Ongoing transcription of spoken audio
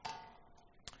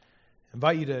I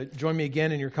invite you to join me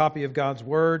again in your copy of God's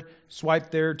Word.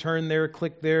 Swipe there, turn there,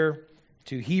 click there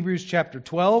to Hebrews chapter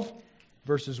 12,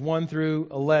 verses 1 through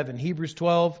 11. Hebrews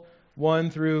 12, 1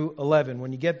 through 11.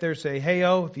 When you get there, say,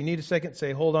 hey-oh. If you need a second,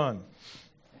 say, hold on.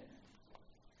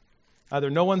 Either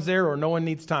no one's there or no one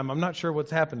needs time. I'm not sure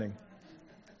what's happening.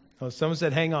 Oh, someone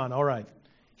said, hang on. All right.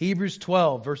 Hebrews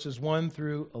 12, verses 1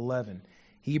 through 11.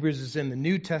 Hebrews is in the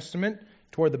New Testament,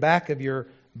 toward the back of your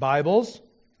Bibles.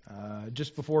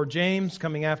 Just before James,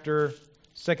 coming after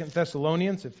 2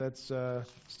 Thessalonians, if that's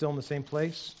still in the same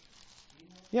place.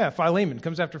 Yeah, Philemon.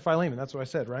 Comes after Philemon. That's what I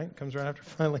said, right? Comes right after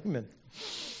Philemon.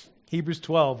 Hebrews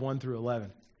 12, 1 through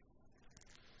 11.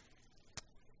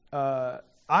 I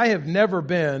have never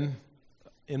been,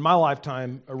 in my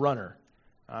lifetime, a runner.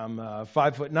 I'm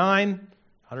 5'9",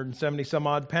 170 some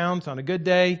odd pounds on a good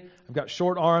day. I've got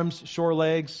short arms, short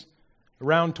legs, a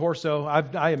round torso.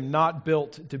 I am not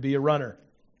built to be a runner.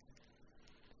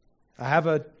 I have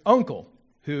an uncle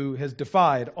who has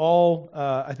defied all,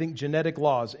 I think, genetic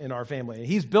laws in our family.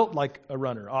 He's built like a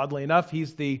runner. Oddly enough,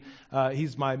 he's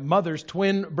my mother's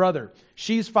twin brother.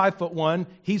 She's 5'1",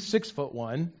 he's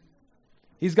 6'1".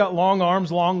 He's got long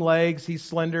arms, long legs. He's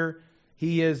slender.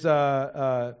 He is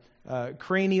cranially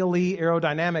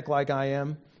aerodynamic like I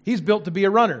am. He's built to be a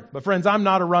runner. But friends, I'm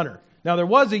not a runner. Now, there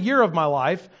was a year of my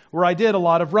life where I did a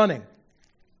lot of running.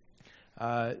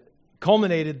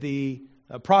 Culminated the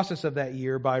process of that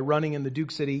year by running in the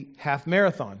Duke City Half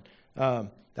Marathon. That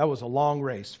was a long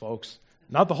race, folks.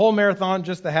 Not the whole marathon,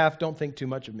 just the half. Don't think too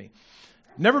much of me.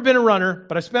 Never been a runner,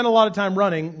 but I spent a lot of time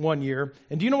running one year.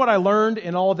 And do you know what I learned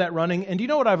in all of that running? And do you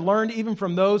know what I've learned even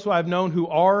from those who I've known who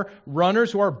are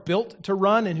runners, who are built to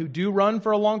run and who do run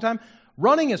for a long time?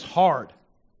 Running is hard.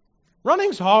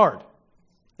 Running's hard.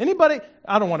 Anybody?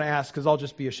 I don't want to ask because I'll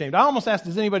just be ashamed. I almost asked,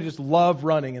 does anybody just love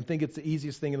running and think it's the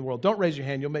easiest thing in the world? Don't raise your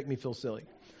hand. You'll make me feel silly.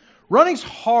 Running's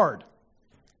hard.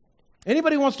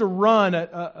 Anybody who wants to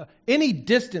run any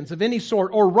distance of any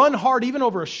sort or run hard even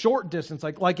over a short distance,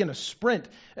 like in a sprint,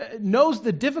 knows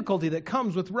the difficulty that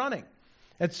comes with running.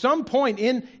 At some point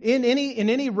in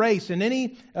any race, in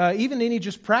even any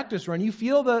just practice run, you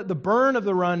feel the burn of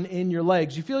the run in your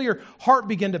legs. You feel your heart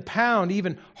begin to pound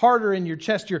even harder in your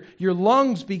chest. Your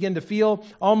lungs begin to feel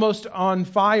almost on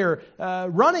fire.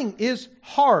 Running is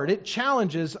hard. It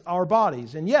challenges our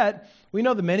bodies. And yet, we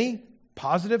know the many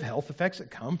positive health effects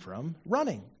that come from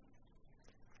running.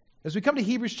 As we come to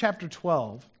Hebrews chapter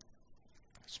 12,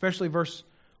 especially verse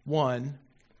 1,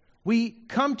 we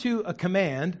come to a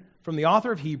command from the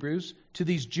author of Hebrews to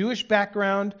these Jewish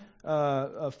background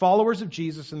followers of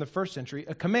Jesus in the first century,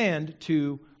 a command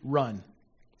to run.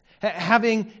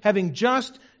 Having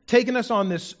just taken us on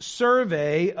this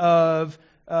survey of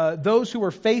those who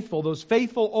were faithful, those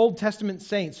faithful Old Testament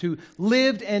saints who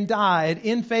lived and died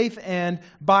in faith and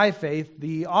by faith,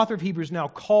 the author of Hebrews now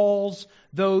calls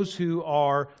those who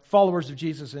are followers of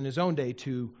Jesus in his own day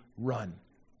to run.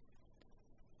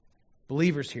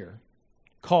 Believers here,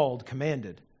 called,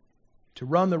 commanded, to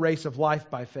run the race of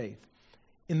life by faith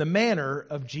in the manner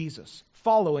of Jesus,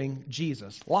 following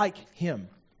Jesus, like him,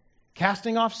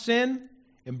 casting off sin,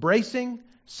 embracing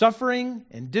suffering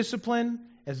and discipline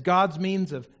as God's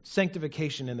means of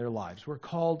sanctification in their lives. We're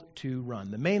called to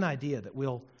run. The main idea that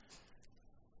we'll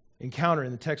encounter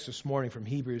in the text this morning from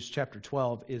Hebrews chapter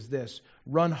 12 is this: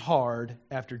 run hard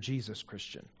after Jesus,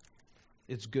 Christian.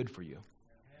 It's good for you.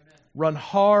 Amen. Run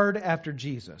hard after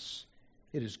Jesus.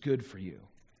 It is good for you.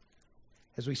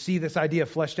 As we see this idea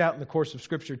fleshed out in the course of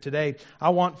Scripture today,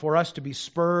 I want for us to be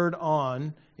spurred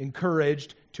on,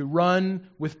 encouraged to run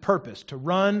with purpose, to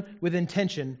run with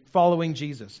intention following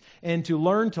Jesus, and to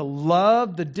learn to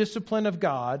love the discipline of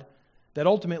God that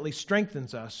ultimately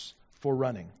strengthens us for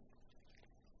running.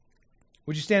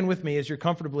 Would you stand with me as you're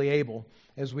comfortably able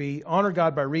as we honor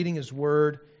God by reading His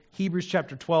Word, Hebrews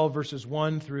chapter 12, verses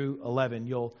 1 through 11.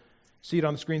 You'll see it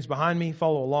on the screens behind me.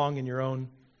 Follow along in your own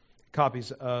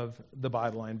copies of the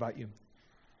Bible. I invite you.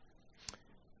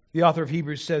 The author of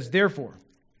Hebrews says, therefore,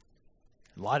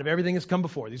 in light of everything that's come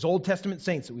before, these Old Testament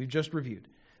saints that we've just reviewed,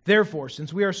 therefore,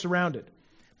 since we are surrounded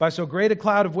by so great a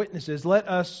cloud of witnesses, let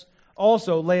us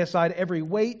also lay aside every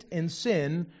weight and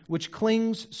sin which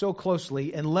clings so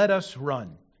closely, and let us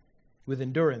run with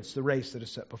endurance the race that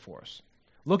is set before us,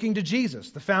 looking to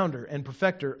Jesus, the founder and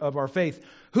perfecter of our faith,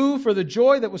 who for the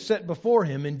joy that was set before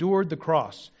him endured the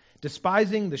cross,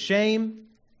 despising the shame,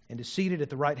 and is seated at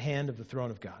the right hand of the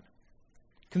throne of God.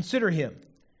 Consider him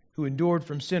who endured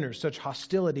from sinners such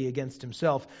hostility against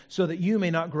himself, so that you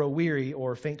may not grow weary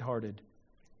or faint-hearted.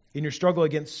 In your struggle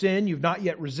against sin, you've not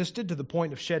yet resisted to the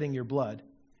point of shedding your blood.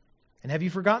 And have you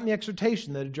forgotten the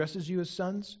exhortation that addresses you as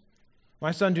sons?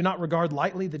 My son, do not regard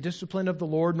lightly the discipline of the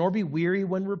Lord, nor be weary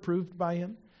when reproved by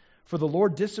him. For the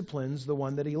Lord disciplines the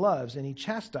one that he loves, and he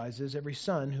chastises every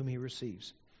son whom he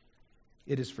receives.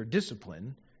 It is for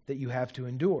discipline that you have to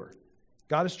endure.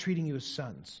 God is treating you as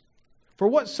sons. For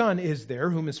what son is there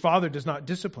whom his father does not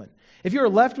discipline? If you are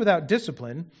left without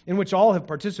discipline, in which all have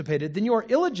participated, then you are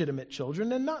illegitimate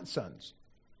children and not sons.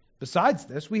 Besides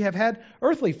this, we have had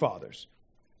earthly fathers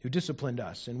who disciplined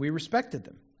us, and we respected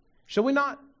them. Shall we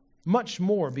not much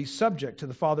more be subject to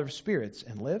the Father of spirits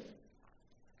and live?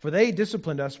 For they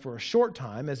disciplined us for a short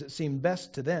time, as it seemed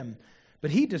best to them, but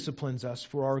he disciplines us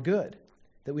for our good,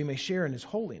 that we may share in his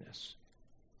holiness.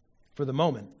 For the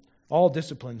moment, all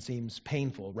discipline seems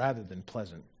painful rather than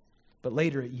pleasant, but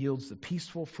later it yields the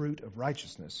peaceful fruit of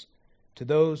righteousness to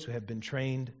those who have been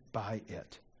trained by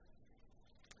it.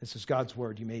 This is God's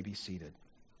word. You may be seated.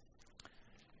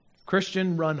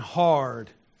 Christian, run hard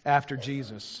after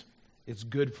Jesus. It's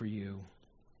good for you.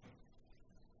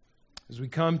 As we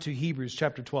come to Hebrews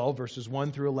chapter 12, verses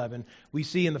 1 through 11, we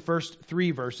see in the first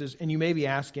three verses, and you may be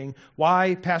asking,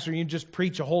 why, Pastor, you just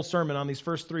preach a whole sermon on these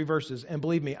first three verses? And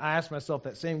believe me, I asked myself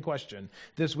that same question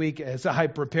this week as I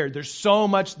prepared. There's so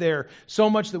much there, so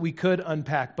much that we could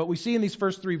unpack. But we see in these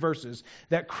first three verses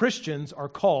that Christians are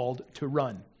called to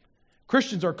run.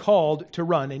 Christians are called to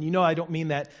run. And you know I don't mean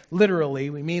that literally.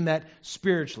 We mean that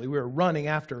spiritually. We're running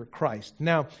after Christ.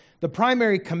 Now, the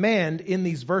primary command in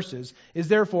these verses is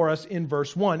there for us in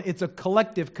verse 1. It's a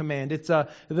collective command.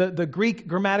 The Greek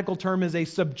grammatical term is a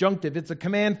subjunctive. It's a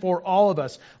command for all of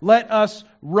us. Let us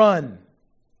run.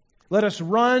 Let us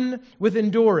run with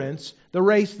endurance the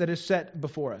race that is set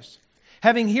before us.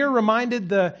 Having here reminded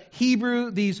the Hebrew,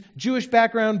 these Jewish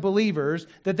background believers,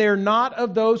 that they are not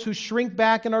of those who shrink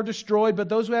back and are destroyed, but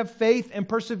those who have faith and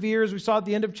persevere, as we saw at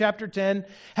the end of chapter 10.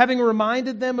 Having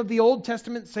reminded them of the Old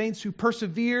Testament saints who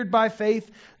persevered by faith,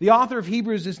 the author of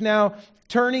Hebrews is now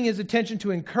turning his attention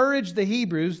to encourage the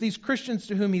Hebrews, these Christians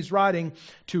to whom he's writing,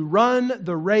 to run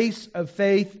the race of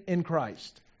faith in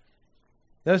Christ.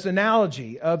 This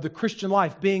analogy of the Christian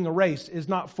life being a race is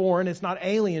not foreign, it's not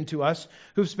alien to us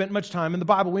who've spent much time in the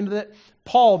Bible. We know that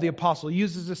Paul the Apostle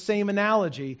uses the same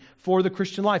analogy for the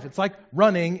Christian life. It's like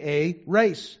running a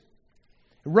race.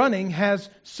 Running has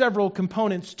several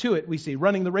components to it, we see.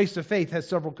 Running the race of faith has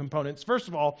several components. First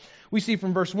of all, we see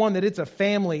from verse 1 that it's a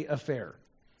family affair.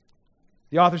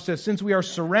 The author says, since we are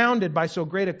surrounded by so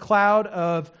great a cloud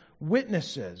of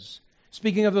witnesses,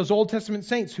 speaking of those Old Testament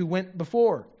saints who went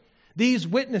before. These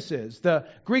witnesses, the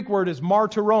Greek word is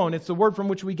martyron. It's the word from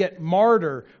which we get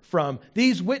martyr from.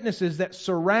 These witnesses that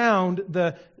surround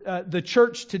the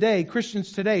church today,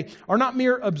 Christians today, are not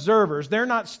mere observers. They're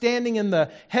not standing in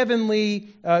the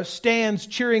heavenly stands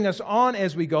cheering us on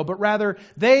as we go, but rather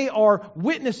they are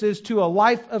witnesses to a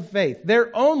life of faith.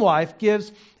 Their own life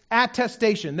gives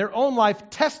attestation. Their own life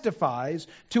testifies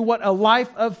to what a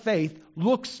life of faith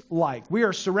looks like. We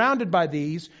are surrounded by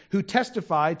these who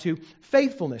testify to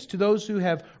faithfulness, to those who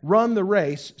have run the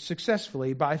race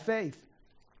successfully by faith.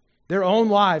 Their own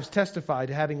lives testify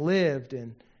to having lived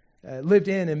in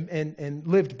and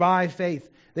lived by faith.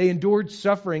 They endured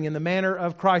suffering in the manner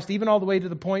of Christ, even all the way to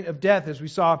the point of death, as we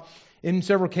saw in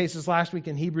several cases last week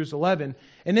in Hebrews 11.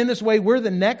 And in this way, we're the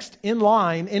next in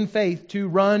line in faith to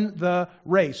run the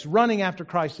race. Running after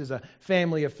Christ is a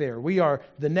family affair. We are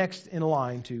the next in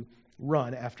line to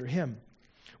run after Him.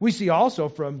 We see also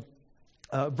from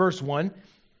verse 1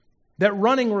 that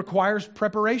running requires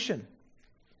preparation.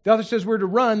 The author says we're to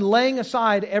run laying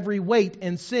aside every weight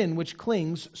and sin which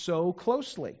clings so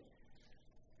closely.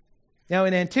 Now,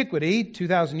 in antiquity,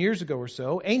 2,000 years ago or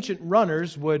so, ancient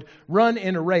runners would run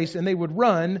in a race and they would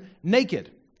run naked.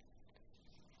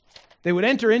 They would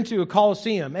enter into a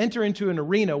coliseum, enter into an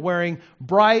arena wearing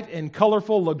bright and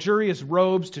colorful, luxurious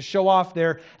robes to show off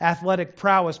their athletic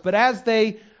prowess. But as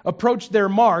they approached their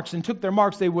marks and took their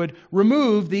marks, they would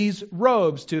remove these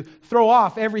robes to throw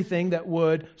off everything that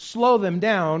would slow them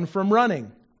down from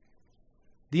running.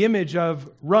 The image of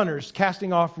runners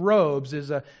casting off robes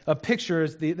is a picture,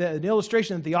 is an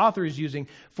illustration that the author is using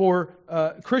for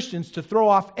Christians to throw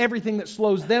off everything that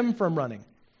slows them from running.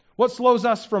 What slows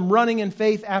us from running in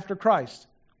faith after Christ?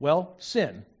 Well,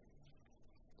 sin.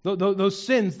 Those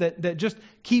sins that just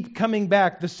keep coming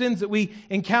back, the sins that we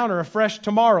encounter afresh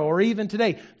tomorrow or even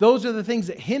today, those are the things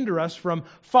that hinder us from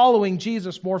following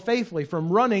Jesus more faithfully, from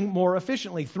running more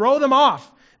efficiently. Throw them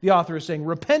off, the author is saying.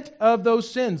 Repent of those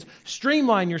sins.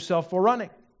 Streamline yourself for running.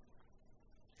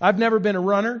 I've never been a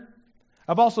runner.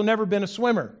 I've also never been a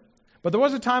swimmer. But there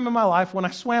was a time in my life when I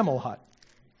swam a lot.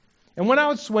 And when I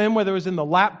would swim, whether it was in the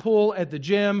lap pool at the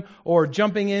gym or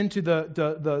jumping into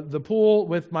the pool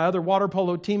with my other water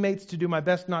polo teammates to do my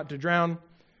best not to drown,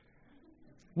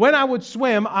 when I would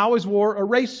swim, I always wore a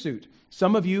race suit.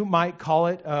 Some of you might call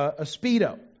it a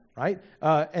Speedo, right?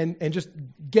 And just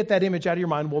get that image out of your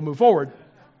mind. We'll move forward.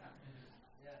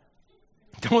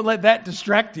 Don't let that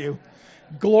distract you,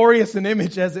 glorious an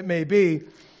image as it may be.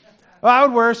 I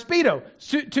would wear a Speedo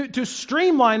to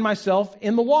streamline myself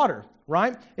in the water.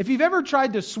 Right? If you've ever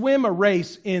tried to swim a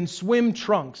race in swim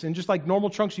trunks, and just like normal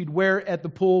trunks you'd wear at the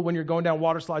pool when you're going down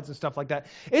water slides and stuff like that,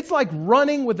 it's like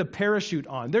running with a parachute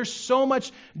on. There's so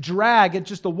much drag.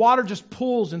 The water just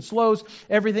pulls and slows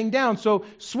everything down. So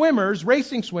swimmers,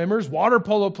 racing swimmers, water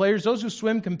polo players, those who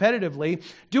swim competitively,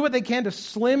 do what they can to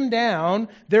slim down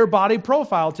their body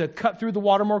profile to cut through the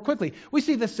water more quickly. We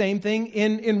see the same thing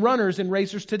in runners and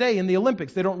racers today in the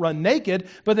Olympics. They don't run naked,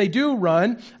 but they do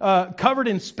run covered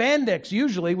in spandex.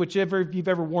 Usually, whichever if you've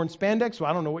ever worn spandex, so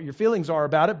I don't know what your feelings are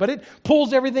about it, but it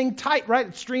pulls everything tight, right?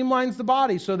 It streamlines the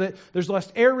body so that there's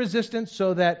less air resistance,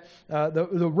 so that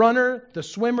the runner, the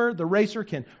swimmer, the racer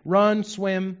can run,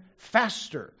 swim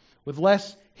faster with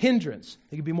less hindrance.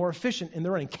 They can be more efficient in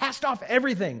the running. Cast off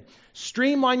everything.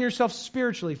 Streamline yourself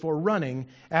spiritually for running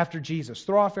after Jesus.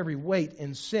 Throw off every weight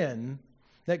and sin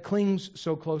that clings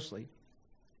so closely.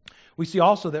 We see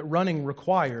also that running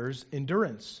requires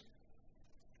endurance.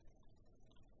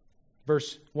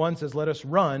 Verse 1 says, let us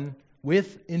run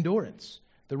with endurance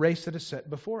the race that is set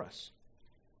before us.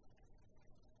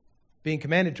 Being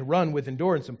commanded to run with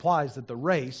endurance implies that the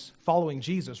race, following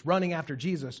Jesus, running after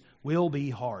Jesus, will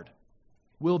be hard,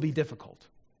 will be difficult.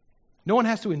 No one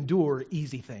has to endure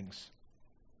easy things.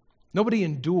 Nobody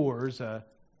endures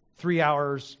 3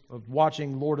 hours of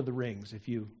watching Lord of the Rings if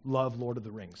you love Lord of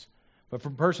the Rings. But for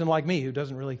a person like me who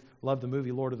doesn't really love the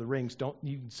movie Lord of the Rings,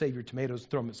 you can save your tomatoes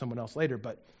and throw them at someone else later,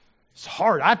 but it's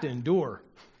hard. I have to endure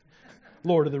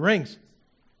Lord of the Rings.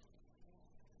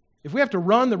 If we have to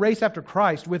run the race after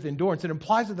Christ with endurance, it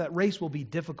implies that race will be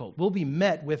difficult. We'll be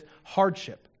met with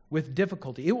hardship, with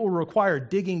difficulty. It will require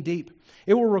digging deep.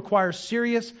 It will require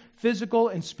serious physical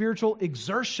and spiritual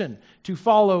exertion to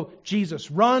follow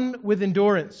Jesus. Run with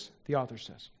endurance, the author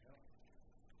says.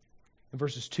 In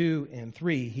verses 2 and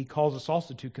 3, he calls us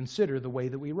also to consider the way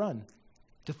that we run,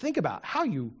 to think about how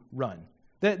you run.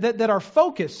 That our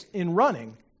focus in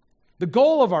running, the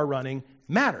goal of our running,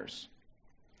 matters.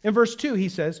 In verse 2, he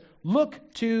says, look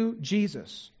to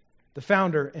Jesus, the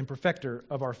founder and perfecter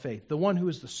of our faith, the one who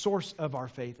is the source of our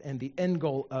faith and the end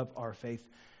goal of our faith,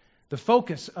 the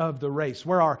focus of the race,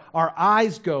 where our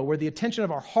eyes go, where the attention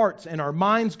of our hearts and our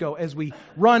minds go as we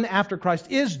run after Christ,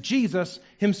 is Jesus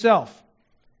himself.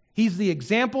 He's the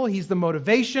example, He's the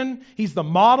motivation, He's the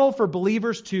model for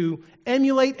believers to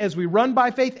emulate as we run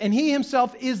by faith, and He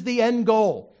Himself is the end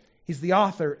goal. He's the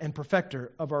author and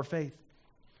perfecter of our faith.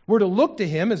 We're to look to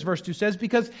Him, as verse 2 says,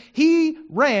 because He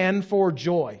ran for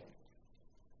joy.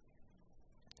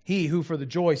 He who for the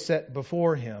joy set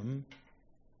before Him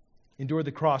endured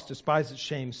the cross, despised its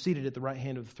shame, seated at the right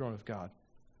hand of the throne of God.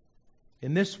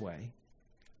 In this way,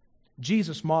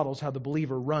 Jesus models how the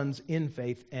believer runs in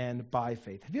faith and by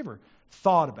faith. Have you ever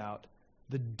thought about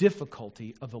the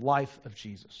difficulty of the life of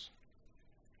Jesus?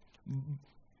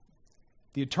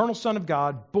 The eternal Son of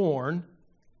God, born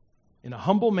in a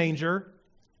humble manger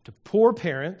to poor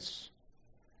parents,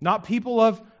 not people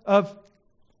of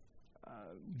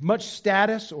much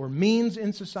status or means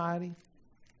in society,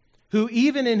 who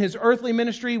even in His earthly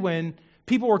ministry, when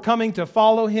people were coming to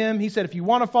follow Him, He said, if you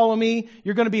want to follow me,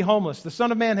 you're going to be homeless. The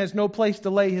Son of Man has no place to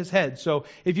lay His head. So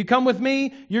if you come with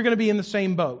me, you're going to be in the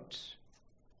same boat.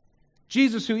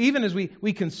 Jesus, who even as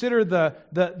we consider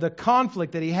the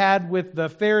conflict that He had with the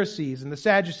Pharisees and the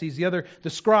Sadducees, the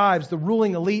scribes, the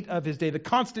ruling elite of His day, the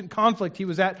constant conflict He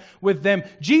was at with them.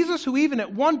 Jesus, who even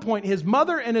at one point His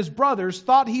mother and His brothers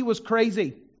thought He was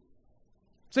crazy.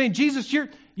 Saying, Jesus,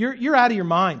 you're out of your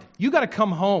mind. You got to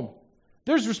come home.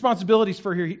 There's responsibilities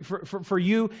for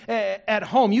you at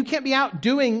home. You can't be out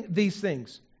doing these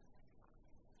things.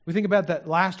 We think about that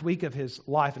last week of His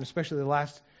life, and especially the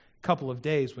last couple of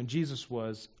days when Jesus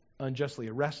was unjustly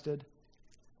arrested,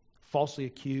 falsely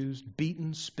accused,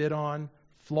 beaten, spit on,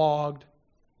 flogged,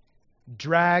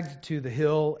 dragged to the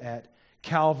hill at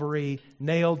Calvary,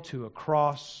 nailed to a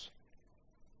cross,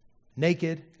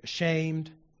 naked,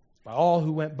 ashamed, by all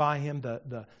who went by Him,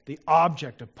 the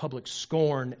object of public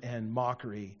scorn and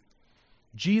mockery.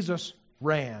 Jesus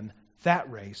ran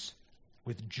that race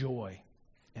with joy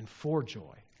and for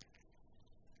joy.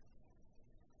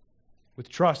 With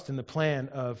trust in the plan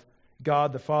of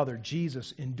God the Father,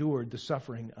 Jesus endured the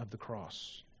suffering of the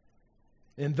cross.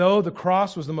 And though the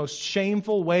cross was the most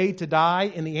shameful way to die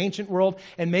in the ancient world,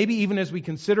 and maybe even as we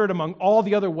consider it among all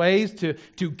the other ways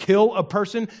to kill a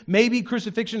person, maybe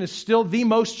crucifixion is still the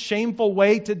most shameful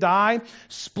way to die,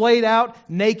 splayed out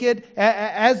naked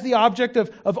as the object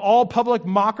of all public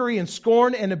mockery and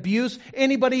scorn and abuse.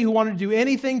 Anybody who wanted to do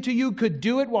anything to you could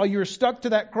do it while you were stuck to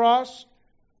that cross.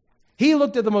 He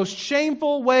looked at the most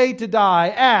shameful way to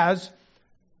die as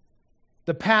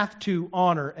the path to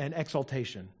honor and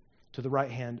exaltation to the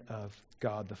right hand of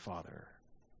God the Father.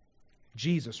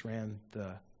 Jesus ran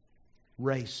the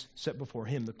race set before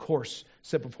him, the course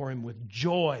set before him with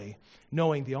joy,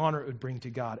 knowing the honor it would bring to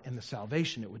God and the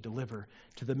salvation it would deliver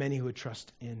to the many who would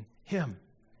trust in him.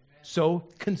 So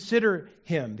consider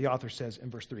him, the author says in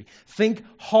verse 3. Think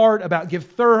hard about, give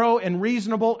thorough and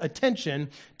reasonable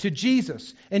attention to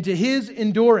Jesus and to his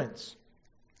endurance.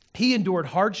 He endured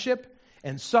hardship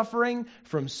and suffering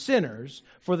from sinners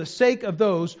for the sake of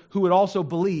those who would also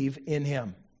believe in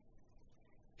him.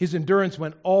 His endurance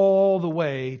went all the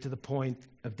way to the point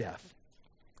of death.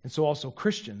 And so also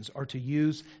Christians are to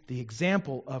use the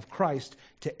example of Christ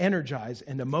to energize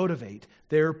and to motivate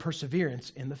their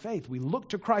perseverance in the faith. We look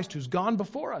to Christ who's gone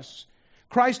before us.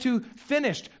 Christ who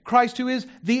finished. Christ who is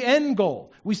the end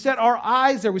goal. We set our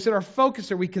eyes there. We set our focus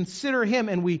there. We consider him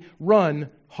and we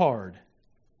run hard.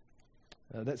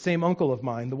 That same uncle of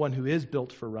mine, the one who is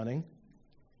built for running,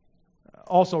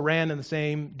 also ran in the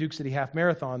same Duke City Half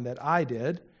Marathon that I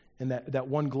did in that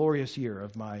one glorious year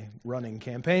of my running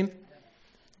campaign.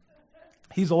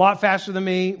 He's a lot faster than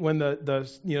me. When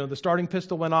the starting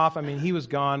pistol went off, I mean, he was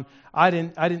gone. I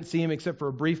didn't see him except for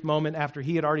a brief moment after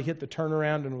he had already hit the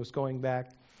turnaround and was going back.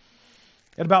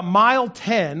 At about mile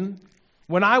 10,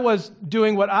 when I was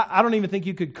doing what I don't even think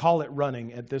you could call it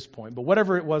running at this point, but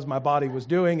whatever it was my body was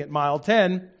doing at mile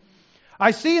 10,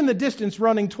 I see in the distance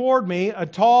running toward me a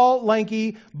tall,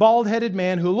 lanky, bald-headed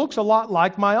man who looks a lot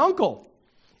like my uncle.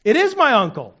 It is my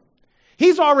uncle.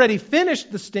 He's already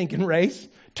finished the stinking race,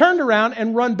 turned around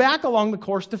and run back along the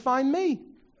course to find me.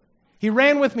 He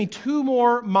ran with me 2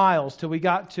 more miles till we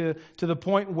got to the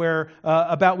point where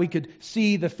about we could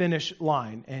see the finish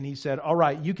line. And he said, all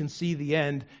right, you can see the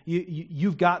end.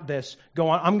 You've got this. Go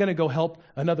on. I'm going to go help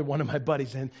another one of my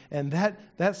buddies. And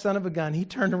that son of a gun, he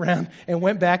turned around and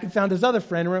went back and found his other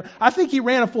friend. I think he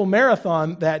ran a full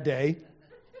marathon that day.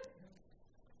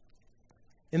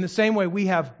 In the same way, we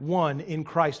have one in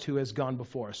Christ who has gone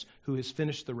before us, who has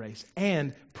finished the race,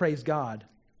 and, praise God,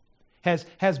 has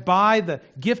by the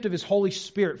gift of his Holy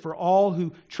Spirit for all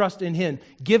who trust in him,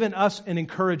 given us an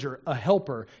encourager, a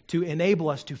helper, to enable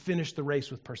us to finish the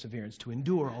race with perseverance, to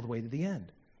endure all the way to the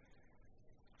end.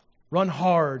 Run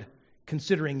hard,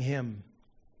 considering him.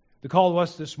 The call to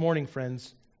us this morning,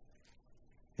 friends,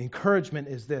 the encouragement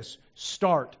is this: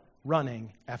 start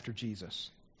running after Jesus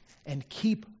and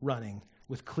keep running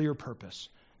with clear purpose.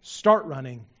 Start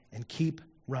running and keep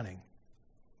running.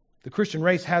 The Christian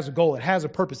race has a goal. It has a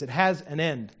purpose. It has an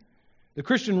end. The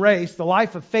Christian race, the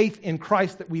life of faith in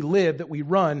Christ that we live, that we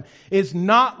run, is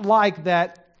not like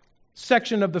that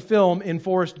section of the film in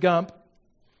Forrest Gump.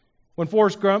 When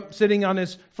Forrest Gump, sitting on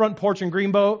his front porch in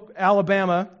Greenbow,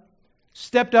 Alabama,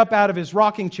 stepped up out of his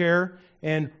rocking chair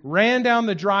and ran down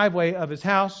the driveway of his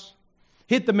house,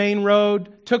 hit the main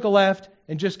road, took a left,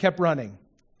 and just kept running.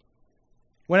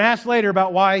 When asked later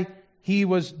about why he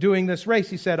was doing this race,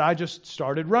 he said, I just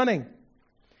started running.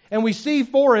 And we see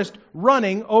Forrest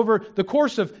running over the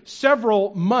course of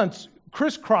several months,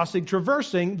 crisscrossing,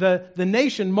 traversing the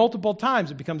nation multiple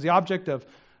times. It becomes the object of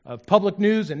public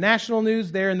news and national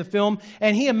news there in the film.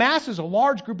 And he amasses a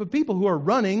large group of people who are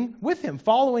running with him,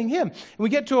 following him. And we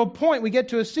get to a point, we get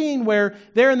to a scene where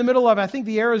they're in the middle of, I think,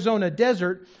 the Arizona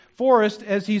desert. Forrest,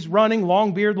 as he's running,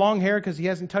 long beard, long hair, because he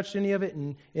hasn't touched any of it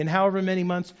in however many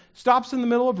months, stops in the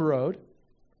middle of a road.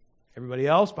 Everybody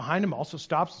else behind him also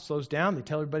stops and slows down. They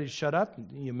tell everybody to shut up.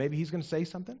 Maybe he's going to say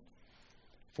something.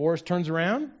 Forrest turns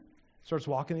around, starts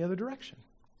walking the other direction.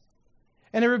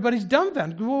 And everybody's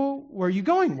dumbfounded. Well, where are you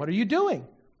going? What are you doing?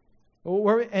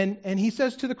 And he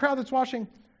says to the crowd that's watching,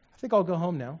 I think I'll go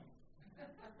home now.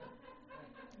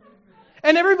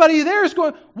 And everybody there is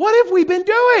going, what have we been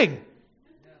doing?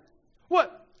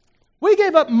 What? We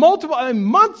gave up months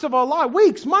of our lives,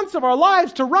 weeks, months of our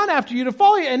lives to run after you, to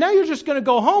follow you, and now you're just going to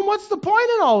go home? What's the point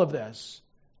in all of this?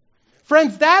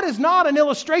 Friends, that is not an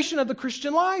illustration of the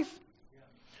Christian life.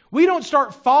 We don't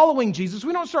start following Jesus.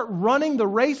 We don't start running the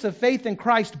race of faith in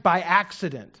Christ by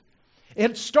accident.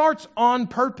 It starts on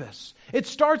purpose. It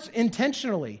starts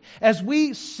intentionally. As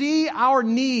we see our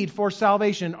need for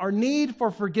salvation, our need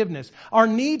for forgiveness, our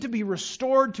need to be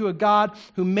restored to a God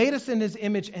who made us in His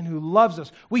image and who loves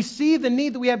us. We see the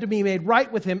need that we have to be made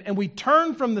right with Him, and we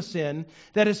turn from the sin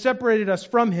that has separated us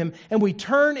from Him, and we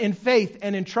turn in faith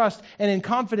and in trust and in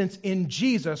confidence in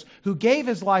Jesus, who gave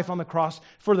His life on the cross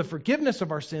for the forgiveness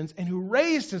of our sins and who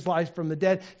raised His life from the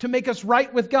dead to make us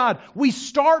right with God. We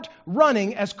start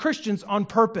running as Christians on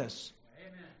purpose.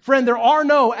 Friend, there are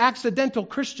no accidental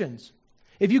Christians.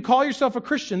 If you call yourself a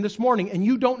Christian this morning and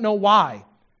you don't know why,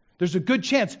 there's a good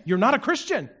chance you're not a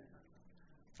Christian.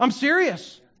 I'm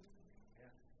serious.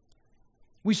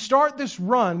 We start this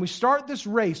run, we start this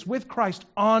race with Christ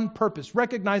on purpose,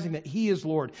 recognizing that He is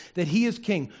Lord, that He is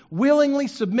King, willingly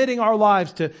submitting our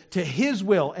lives to His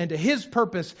will and to His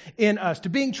purpose in us, to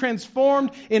being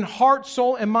transformed in heart,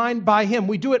 soul, and mind by Him.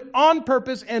 We do it on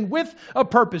purpose and with a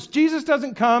purpose. Jesus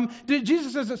doesn't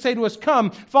say to us, come,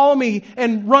 follow me,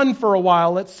 and run for a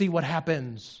while. Let's see what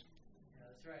happens.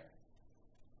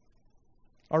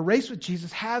 Our race with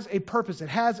Jesus has a purpose. It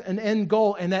has an end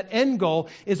goal, and that end goal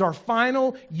is our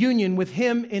final union with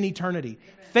Him in eternity.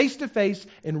 Face to face,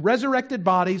 in resurrected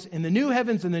bodies, in the new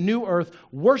heavens and the new earth,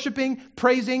 worshiping,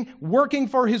 praising, working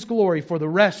for His glory for the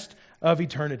rest of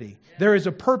eternity. There is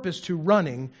a purpose to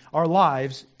running our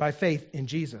lives by faith in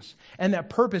Jesus. And that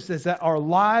purpose is that our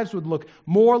lives would look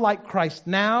more like Christ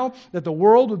now, that the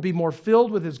world would be more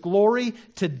filled with His glory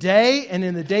today and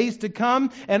in the days to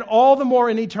come, and all the more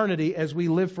in eternity as we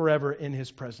live forever in His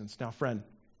presence. Now, friend,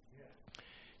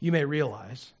 you may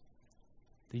realize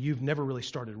that you've never really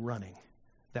started running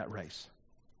that race.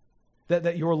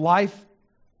 That your life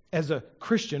as a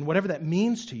Christian, whatever that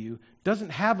means to you,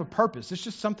 doesn't have a purpose. It's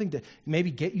just something to maybe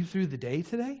get you through the day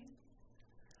today.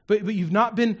 But you've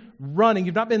not been running,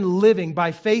 you've not been living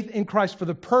by faith in Christ for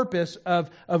the purpose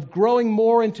of growing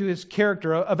more into His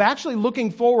character, of actually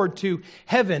looking forward to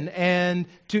heaven and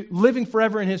to living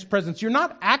forever in His presence. You're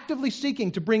not actively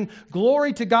seeking to bring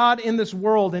glory to God in this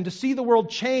world and to see the world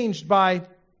changed by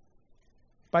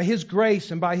His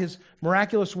grace and by His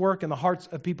miraculous work in the hearts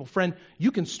of people. Friend,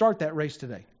 you can start that race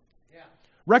today.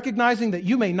 Recognizing that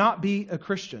you may not be a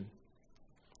Christian.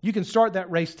 You can start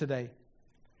that race today.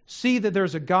 See that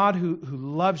there's a God who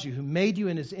loves you, who made you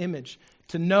in His image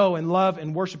to know and love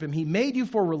and worship Him. He made you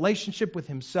for a relationship with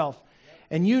Himself.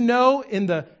 And you know in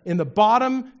the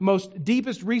bottom, most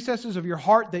deepest recesses of your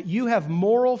heart that you have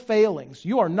moral failings.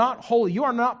 You are not holy. You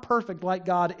are not perfect like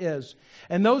God is.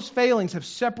 And those failings have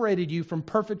separated you from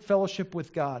perfect fellowship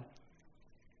with God.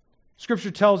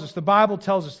 Scripture tells us, the Bible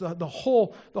tells us, the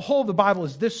whole of the Bible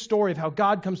is this story of how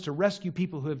God comes to rescue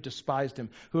people who have despised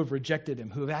Him, who have rejected Him,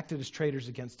 who have acted as traitors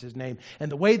against His name.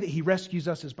 And the way that He rescues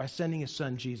us is by sending His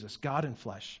Son, Jesus, God in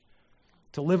flesh,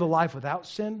 to live a life without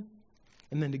sin,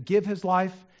 and then to give His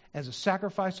life as a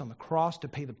sacrifice on the cross to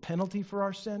pay the penalty for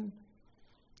our sin,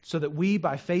 so that we,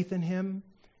 by faith in Him,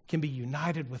 can be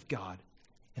united with God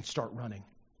and start running.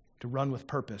 To run with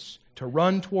purpose, to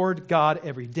run toward God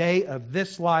every day of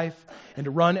this life, and to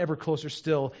run ever closer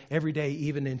still every day,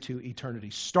 even into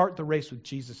eternity. Start the race with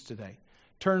Jesus today.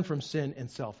 Turn from sin and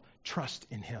self. Trust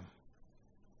in Him.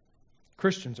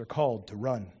 Christians are called to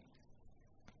run.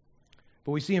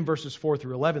 But we see in verses 4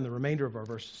 through 11, the remainder of our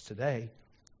verses today,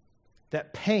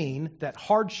 that pain, that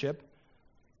hardship,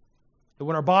 that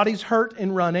when our bodies hurt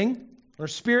in running, our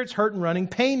spirits hurt in running,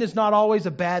 pain is not always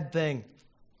a bad thing.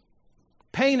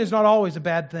 Pain is not always a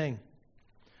bad thing.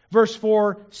 Verse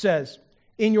 4 says,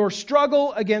 in your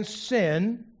struggle against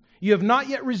sin, you have not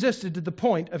yet resisted to the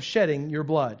point of shedding your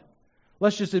blood.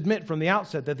 Let's just admit from the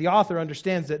outset that the author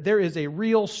understands that there is a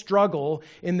real struggle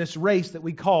in this race that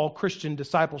we call Christian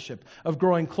discipleship, of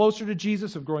growing closer to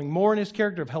Jesus, of growing more in His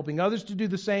character, of helping others to do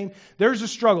the same. There's a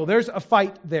struggle. There's a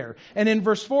fight there. And in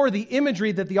verse 4, the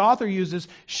imagery that the author uses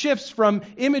shifts from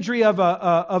imagery of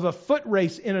a foot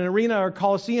race in an arena or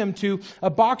coliseum to a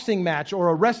boxing match or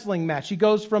a wrestling match. He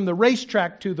goes from the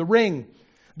racetrack to the ring.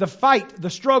 The fight,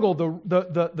 the struggle,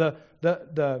 the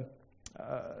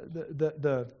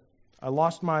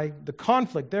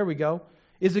conflict, there we go,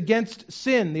 is against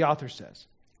sin, the author says.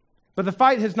 But the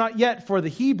fight has not yet, for the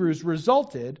Hebrews,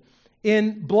 resulted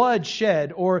in blood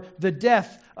shed or the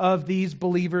death of these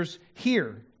believers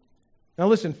here. Now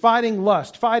listen, fighting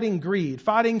lust, fighting greed,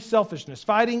 fighting selfishness,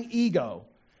 fighting ego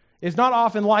is not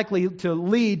often likely to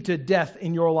lead to death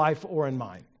in your life or in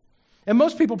mine. And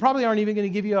most people probably aren't even going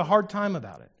to give you a hard time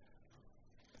about it.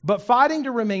 But fighting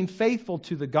to remain faithful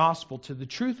to the gospel, to the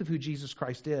truth of who Jesus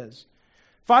Christ is,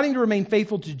 Fighting to remain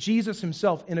faithful to Jesus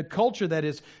himself in a culture that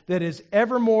is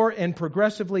ever more and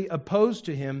progressively opposed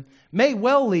to him may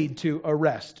well lead to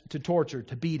arrest, to torture,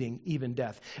 to beating, even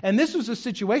death. And this was a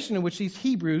situation in which these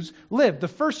Hebrews lived. The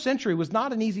first century was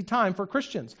not an easy time for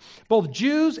Christians. Both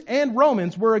Jews and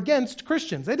Romans were against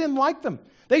Christians. They didn't like them.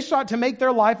 They sought to make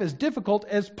their life as difficult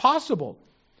as possible.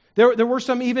 There were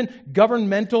some even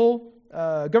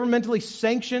governmentally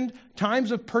sanctioned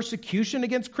times of persecution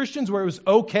against Christians where it was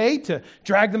okay to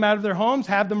drag them out of their homes,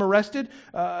 have them arrested,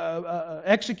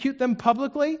 execute them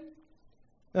publicly.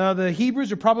 The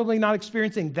Hebrews are probably not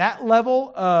experiencing that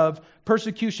level of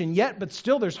persecution yet, but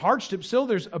still there's hardship, still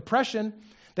there's oppression.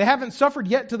 They haven't suffered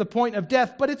yet to the point of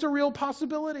death, but it's a real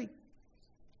possibility.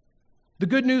 The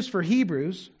good news for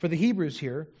the Hebrews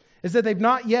here, is that they've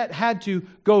not yet had to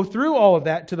go through all of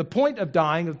that to the point of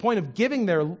dying, to the point of giving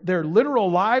their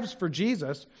literal lives for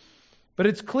Jesus. But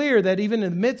it's clear that even in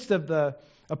the midst of the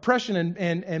oppression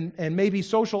and maybe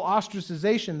social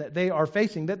ostracization that they are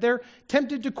facing, that they're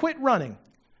tempted to quit running.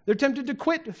 They're tempted to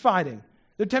quit fighting.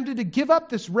 They're tempted to give up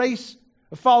this race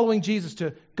of following Jesus,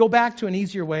 to go back to an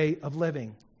easier way of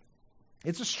living.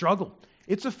 It's a struggle.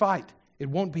 It's a fight. It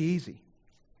won't be easy.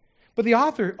 But the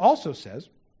author also says,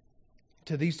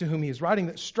 to these to whom he is writing,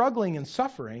 that struggling and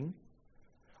suffering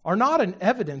are not an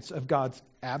evidence of God's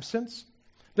absence.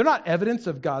 They're not evidence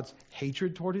of God's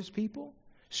hatred toward his people.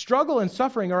 Struggle and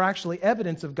suffering are actually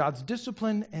evidence of God's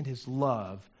discipline and his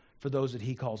love for those that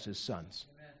he calls his sons.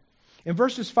 Amen. In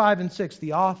verses 5 and 6,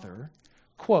 the author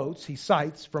he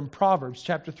cites from Proverbs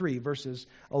chapter 3, verses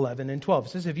 11 and 12. It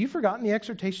says, "Have you forgotten the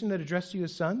exhortation that addressed you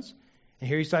as sons?" And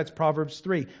here he cites Proverbs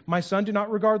 3. "My son, do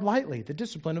not regard lightly the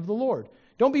discipline of the Lord.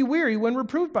 Don't be weary when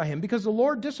reproved by him, because the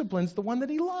Lord disciplines the one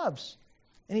that he loves,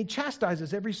 and he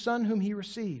chastises every son whom he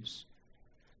receives."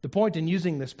 The point in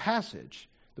using this passage,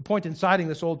 the point in citing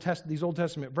these Old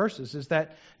Testament verses, is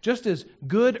that just as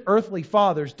good earthly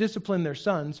fathers discipline their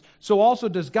sons, so also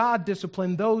does God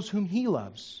discipline those whom he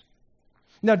loves.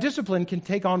 Now, discipline can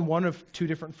take on one of two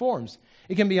different forms.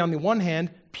 It can be, on the one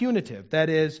hand, punitive. That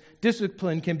is,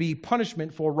 discipline can be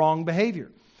punishment for wrong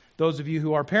behavior. Those of you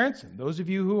who are parents and those of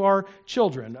you who are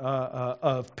children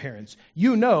of parents,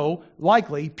 you know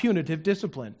likely punitive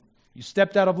discipline. You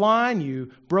stepped out of line,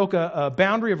 you broke a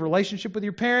boundary of relationship with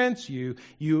your parents, you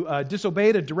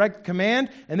disobeyed a direct command,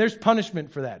 and there's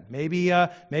punishment for that. Maybe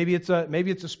it's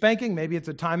a spanking, maybe it's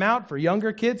a timeout for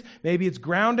younger kids, maybe it's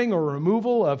grounding or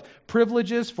removal of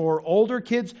privileges for older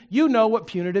kids. You know what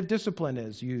punitive discipline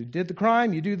is. You did the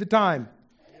crime, you do the time.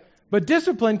 But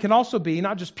discipline can also be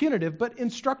not just punitive, but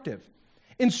instructive.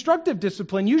 Instructive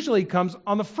discipline usually comes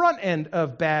on the front end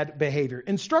of bad behavior.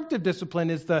 Instructive discipline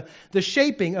is the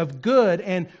shaping of good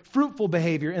and fruitful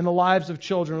behavior in the lives of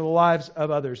children or the lives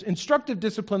of others. Instructive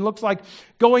discipline looks like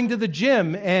going to the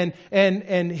gym and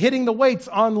hitting the weights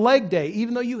on leg day,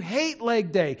 even though you hate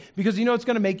leg day, because you know it's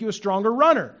going to make you a stronger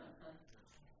runner.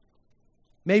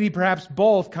 Maybe perhaps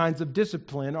both kinds of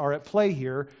discipline are at play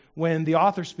here when the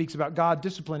author speaks about God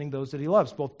disciplining those that he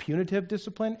loves, both punitive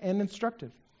discipline and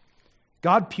instructive.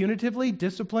 God punitively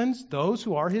disciplines those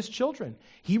who are his children.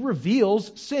 He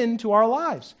reveals sin to our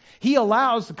lives. He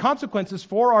allows the consequences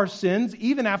for our sins,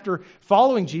 even after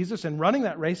following Jesus and running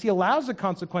that race, he allows the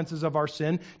consequences of our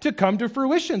sin to come to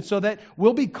fruition so that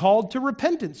we'll be called to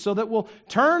repentance, so that we'll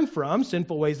turn from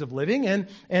sinful ways of living and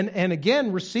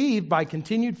again receive by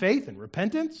continued faith and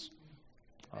repentance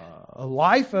a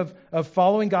life of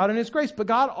following God in his grace. But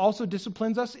God also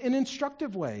disciplines us in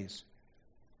instructive ways,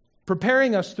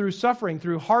 preparing us through suffering,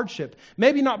 through hardship,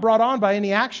 maybe not brought on by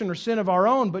any action or sin of our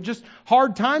own, but just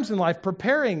hard times in life,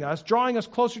 preparing us, drawing us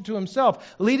closer to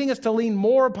himself, leading us to lean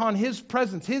more upon his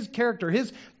presence, his character,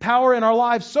 his power in our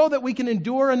lives, so that we can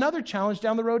endure another challenge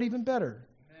down the road even better.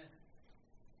 Amen.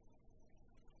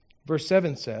 Verse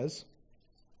 7 says,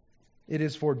 "It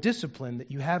is for discipline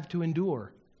that you have to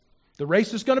endure." The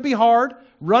race is going to be hard.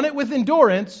 Run it with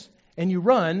endurance, and you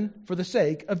run for the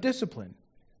sake of discipline,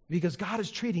 because God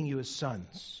is treating you as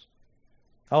sons.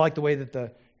 I like the way that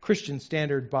the Christian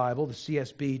Standard Bible, the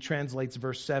CSB, translates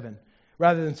verse 7.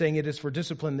 Rather than saying it is for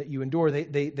discipline that you endure,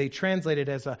 they translate it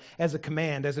as a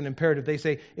command, as an imperative. They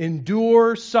say,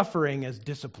 endure suffering as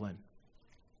discipline.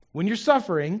 When you're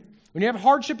suffering, when you have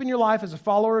hardship in your life as a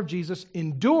follower of Jesus,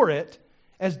 endure it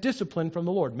as discipline from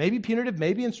the Lord. Maybe punitive,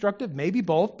 maybe instructive, maybe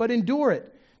both, but endure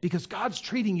it, because God's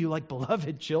treating you like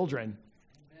beloved children.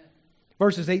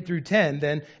 Verses 8 through 10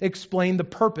 then explain the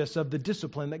purpose of the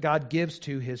discipline that God gives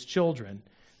to his children.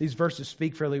 These verses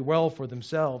speak fairly well for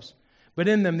themselves. But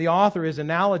in them, the author is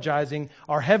analogizing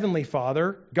our heavenly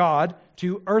Father, God,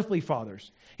 to earthly fathers.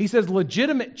 He says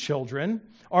legitimate children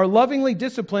are lovingly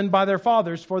disciplined by their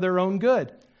fathers for their own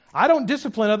good. I don't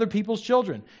discipline other people's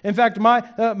children. In fact, one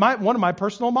of my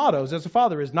personal mottos as a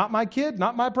father is, not my kid,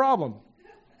 not my problem.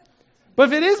 But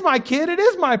if it is my kid, it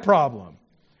is my problem.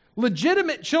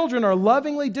 Legitimate children are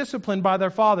lovingly disciplined by their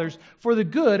fathers for the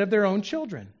good of their own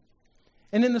children.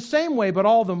 And in the same way, but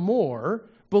all the more,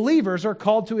 believers are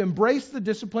called to embrace the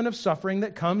discipline of suffering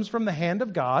that comes from the hand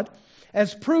of God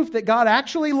as proof that God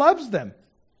actually loves them.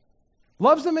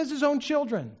 Loves them as His own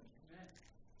children.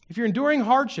 If you're enduring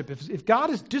hardship, if God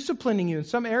is disciplining you in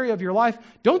some area of your life,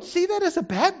 don't see that as a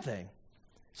bad thing.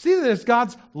 See that as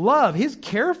God's love, His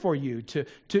care for you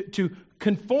to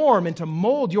conform and to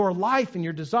mold your life and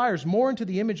your desires more into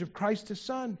the image of Christ His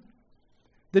Son.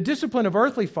 The discipline of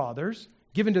earthly fathers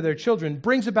given to their children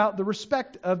brings about the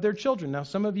respect of their children. Now,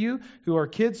 some of you who are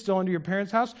kids still under your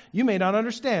parents' house, you may not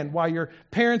understand why your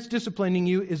parents disciplining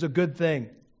you is a good thing.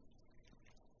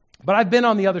 But I've been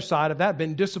on the other side of that,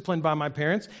 been disciplined by my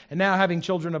parents, and now having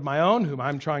children of my own, whom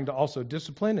I'm trying to also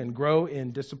discipline and grow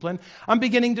in discipline, I'm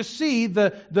beginning to see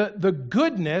the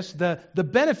goodness, the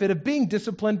benefit of being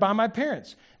disciplined by my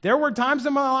parents. There were times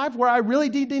in my life where I really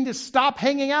did need to stop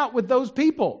hanging out with those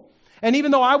people. And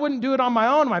even though I wouldn't do it on my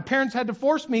own, my parents had to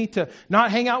force me to not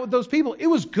hang out with those people. It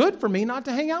was good for me not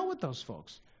to hang out with those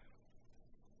folks.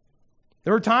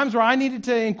 There were times where I needed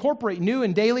to incorporate new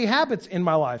and daily habits in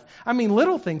my life. I mean,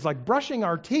 little things like brushing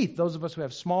our teeth. Those of us who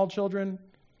have small children,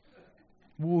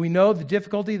 we know the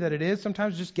difficulty that it is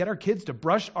sometimes just get our kids to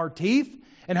brush our teeth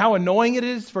and how annoying it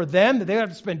is for them that they have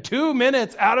to spend 2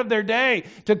 minutes out of their day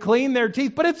to clean their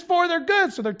teeth. But it's for their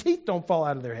good, so their teeth don't fall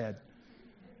out of their head.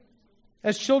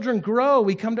 As children grow,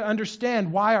 we come to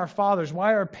understand why our fathers,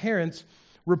 why our parents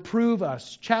reprove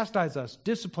us, chastise us,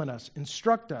 discipline us,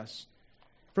 instruct us.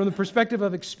 From the perspective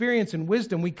of experience and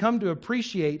wisdom, we come to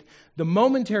appreciate the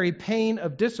momentary pain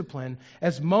of discipline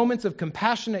as moments of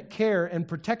compassionate care and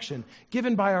protection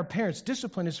given by our parents.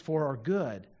 Discipline is for our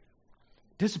good.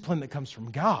 Discipline that comes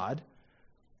from God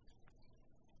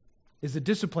is a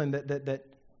discipline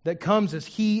that comes as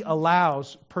He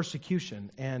allows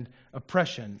persecution and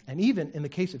oppression, and even, in the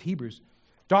case of Hebrews,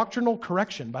 doctrinal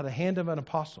correction by the hand of an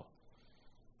apostle.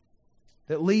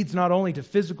 That leads not only to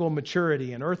physical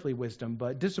maturity and earthly wisdom,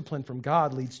 but discipline from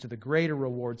God leads to the greater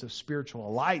rewards of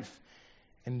spiritual life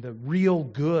and the real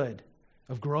good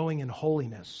of growing in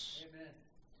holiness. Amen.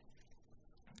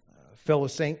 A fellow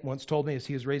saint once told me as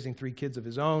he was raising 3 kids of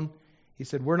his own, he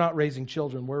said, "We're not raising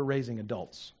children, we're raising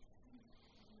adults."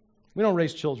 We don't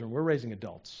raise children, we're raising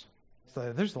adults.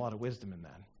 So there's a lot of wisdom in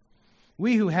that.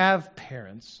 We who have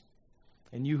parents,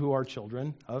 and you who are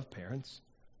children of parents,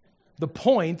 the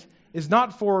point is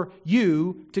not for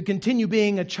you to continue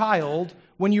being a child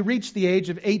when you reach the age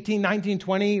of 18, 19,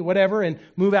 20, whatever, and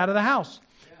move out of the house.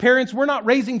 Parents, we're not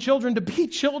raising children to be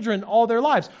children all their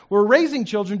lives. We're raising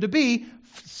children to be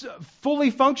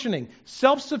fully functioning,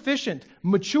 self-sufficient,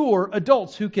 mature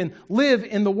adults who can live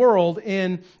in the world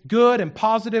in good and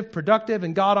positive, productive,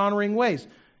 and God-honoring ways.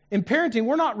 In parenting,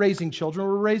 we're not raising children,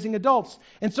 we're raising adults.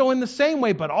 And so in the same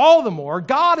way, but all the more,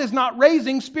 God is not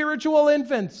raising spiritual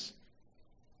infants.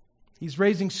 He's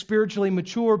raising spiritually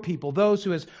mature people, those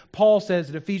who, as Paul says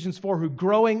in Ephesians 4, who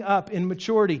growing up in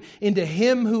maturity into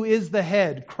Him who is the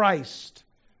head, Christ.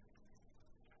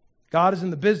 God is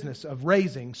in the business of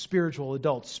raising spiritual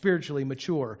adults, spiritually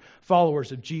mature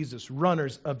followers of Jesus,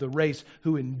 runners of the race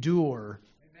who endure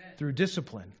through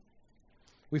discipline.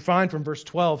 We find from verse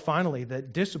 12, finally,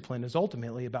 that discipline is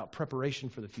ultimately about preparation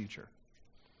for the future.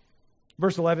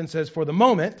 Verse 11 says, "For the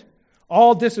moment,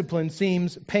 all discipline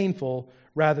seems painful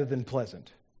rather than pleasant."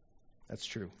 That's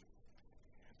true.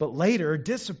 But later,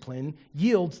 discipline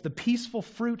yields the peaceful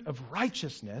fruit of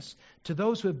righteousness to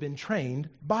those who have been trained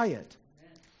by it.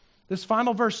 This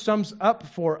final verse sums up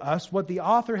for us what the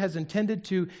author has intended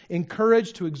to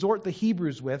encourage, to exhort the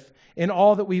Hebrews with in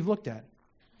all that we've looked at.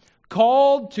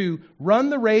 Called to run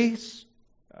the race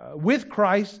with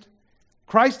Christ.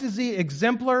 Christ is the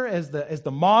exemplar as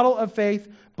the model of faith.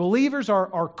 Believers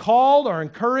are called, are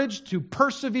encouraged to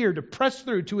persevere, to press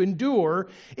through, to endure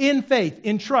in faith,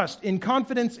 in trust, in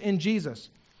confidence in Jesus.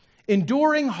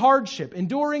 Enduring hardship,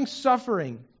 enduring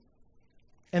suffering,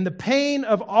 and the pain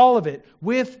of all of it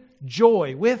with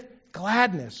joy, with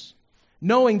gladness,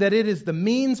 knowing that it is the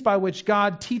means by which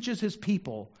God teaches His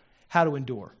people how to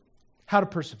endure, how to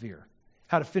persevere,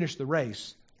 how to finish the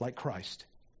race like Christ.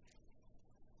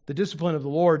 The discipline of the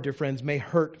Lord, dear friends, may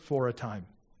hurt for a time.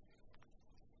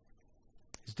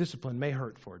 His discipline may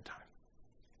hurt for a time.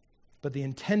 But the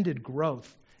intended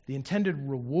growth, the intended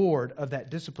reward of that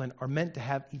discipline are meant to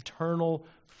have eternal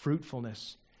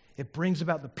fruitfulness. It brings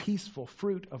about the peaceful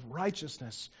fruit of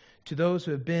righteousness to those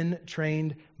who have been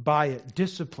trained by it.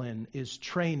 Discipline is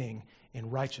training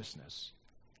in righteousness.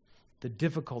 The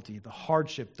difficulty, the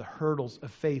hardship, the hurdles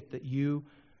of faith that you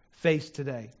face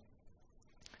today.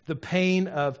 The pain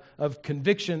of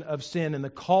conviction of sin and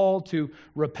the call to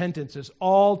repentance is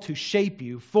all to shape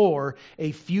you for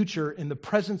a future in the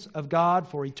presence of God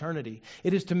for eternity.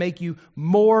 It is to make you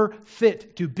more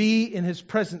fit to be in His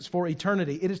presence for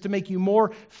eternity. It is to make you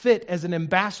more fit as an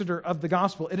ambassador of the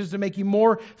gospel. It is to make you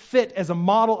more fit as a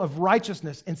model of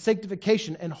righteousness and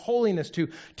sanctification and holiness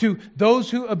to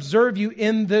those who observe you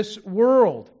in this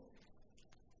world.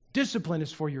 Discipline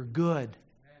is for your good.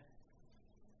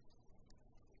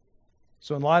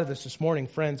 So in light of this morning,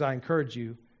 friends, I encourage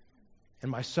you,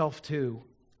 and myself too,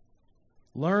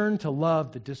 learn to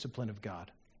love the discipline of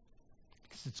God.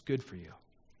 Because it's good for you.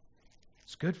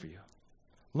 It's good for you.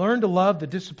 Learn to love the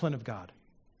discipline of God.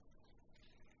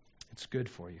 It's good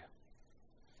for you.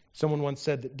 Someone once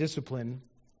said that discipline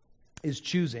is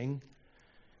choosing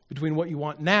between what you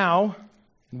want now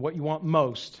and what you want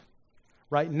most.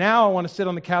 Right now, I want to sit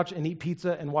on the couch and eat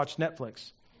pizza and watch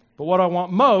Netflix. But what I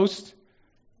want most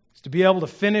is to be able to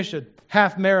finish a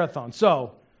half marathon.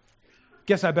 So,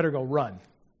 guess I better go run.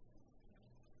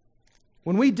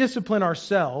 When we discipline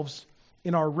ourselves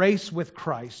in our race with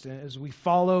Christ, as we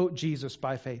follow Jesus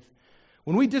by faith,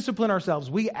 when we discipline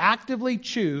ourselves, we actively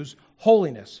choose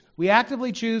holiness. We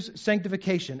actively choose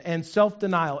sanctification and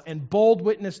self-denial and bold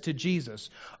witness to Jesus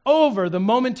over the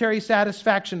momentary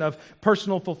satisfaction of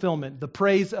personal fulfillment, the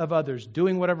praise of others,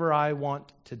 doing whatever I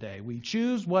want today. We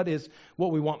choose what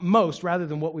we want most rather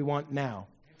than what we want now.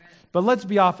 Amen. But let's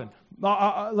be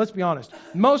honest.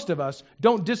 Most of us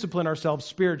don't discipline ourselves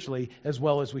spiritually as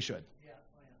well as we should.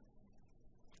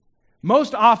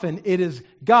 Most often, it is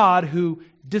God who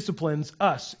disciplines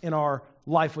us in our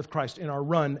life with Christ, in our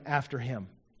run after Him.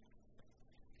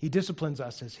 He disciplines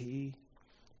us as He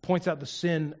points out the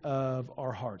sin of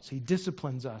our hearts. He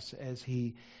disciplines us as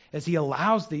He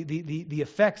allows the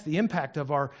effects, the impact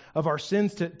of our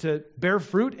sins to bear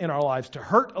fruit in our lives, to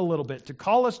hurt a little bit, to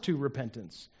call us to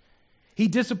repentance. He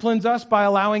disciplines us by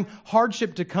allowing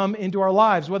hardship to come into our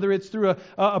lives, whether it's through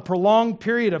a prolonged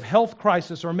period of health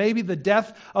crisis or maybe the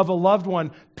death of a loved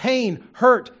one, pain,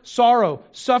 hurt, sorrow,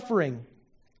 suffering.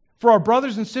 For our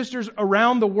brothers and sisters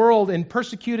around the world in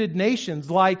persecuted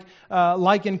nations like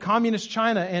in communist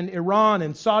China and Iran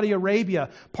and Saudi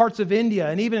Arabia, parts of India,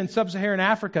 and even in sub-Saharan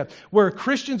Africa, where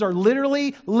Christians are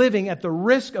literally living at the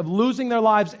risk of losing their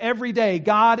lives every day,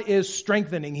 God is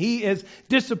strengthening. He is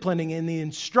disciplining in the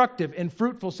instructive and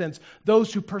fruitful sense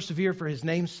those who persevere for His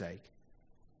name's sake.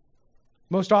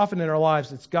 Most often in our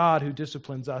lives, it's God who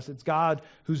disciplines us. It's God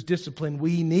whose discipline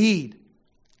we need.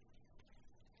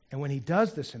 And when He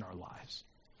does this in our lives,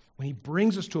 when He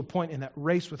brings us to a point in that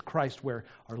race with Christ where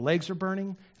our legs are burning,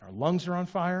 and our lungs are on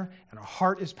fire, and our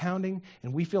heart is pounding,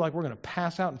 and we feel like we're going to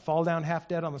pass out and fall down half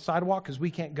dead on the sidewalk because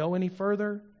we can't go any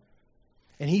further,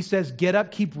 and He says, get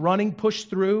up, keep running, push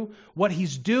through, what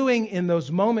He's doing in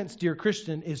those moments, dear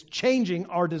Christian, is changing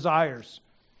our desires,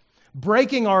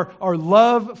 breaking our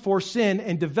love for sin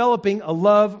and developing a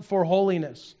love for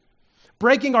holiness.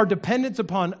 Breaking our dependence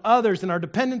upon others and our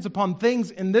dependence upon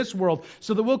things in this world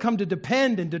so that we'll come to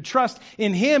depend and to trust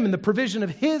in Him and the provision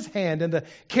of His hand and the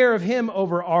care of Him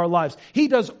over our lives. He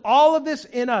does all of this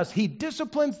in us. He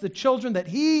disciplines the children that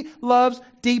He loves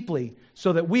deeply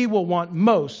so that we will want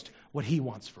most what He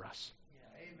wants for us.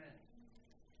 Yeah, amen.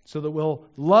 So that we'll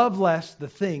love less the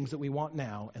things that we want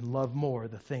now and love more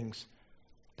the things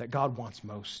that God wants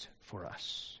most for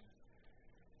us.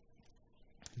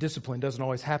 Discipline doesn't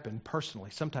always happen personally.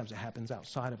 Sometimes it happens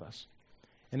outside of us.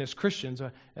 And as Christians,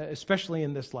 especially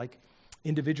in this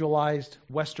individualized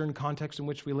Western context in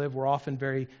which we live, we're often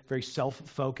very, very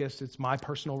self-focused. It's my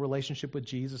personal relationship with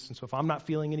Jesus. And so if I'm not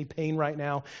feeling any pain right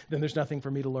now, then there's nothing for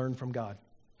me to learn from God.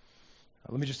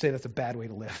 Let me just say that's a bad way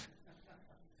to live.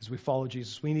 As we follow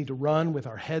Jesus, we need to run with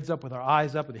our heads up, with our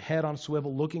eyes up, with the head on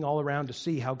swivel, looking all around to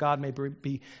see how God may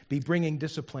be bringing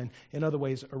discipline in other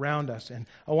ways around us. And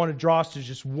I want to draw us to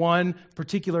just one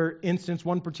particular instance,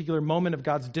 one particular moment of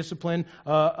God's discipline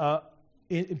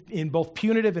in both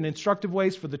punitive and instructive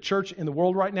ways for the church in the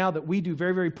world right now that we do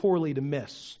very, very poorly to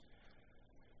miss.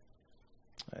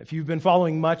 If you've been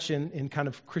following much in kind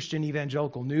of Christian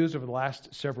evangelical news over the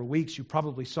last several weeks, you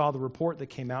probably saw the report that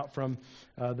came out from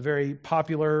the very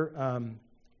popular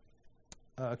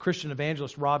Christian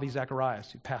evangelist Ravi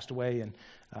Zacharias, who passed away in,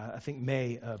 I think,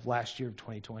 May of last year of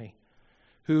 2020.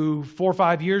 who 4 or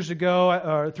 5 years ago,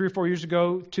 or 3 or 4 years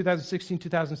ago, 2016,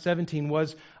 2017,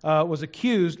 was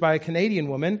accused by a Canadian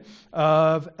woman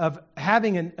of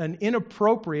having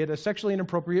a sexually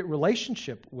inappropriate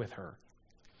relationship with her.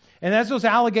 And as those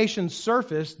allegations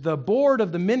surfaced, the board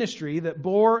of the ministry that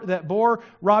bore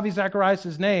Ravi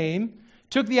Zacharias' name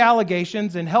took the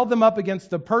allegations and held them up against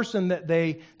the person that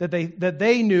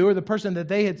they knew, or the person that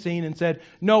they had seen, and said,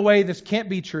 "No way, this can't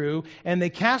be true." And they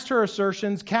cast her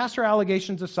assertions, cast her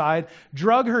allegations aside,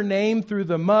 drug her name through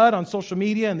the mud on social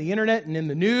media and the internet and in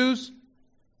the news.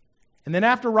 And then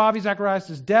after Ravi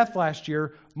Zacharias' death last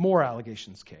year, more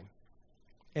allegations came,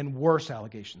 and worse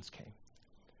allegations came,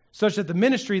 such that the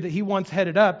ministry that he once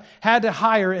headed up had to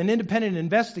hire an independent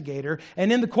investigator, and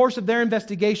in the course of their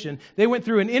investigation, they went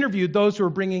through and interviewed those who were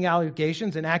bringing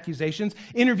allegations and accusations,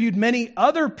 interviewed many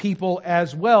other people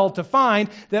as well, to find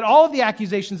that all of the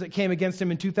accusations that came against him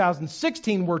in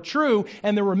 2016 were true,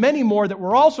 and there were many more that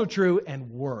were also true and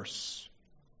worse.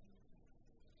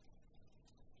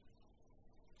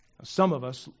 Some of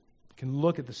us can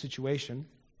look at the situation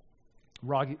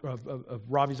of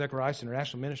Ravi Zacharias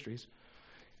International Ministries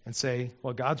and say,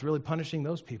 well, God's really punishing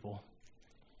those people.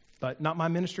 But not my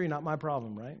ministry, not my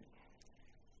problem, right?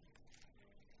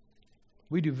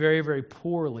 We do very, very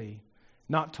poorly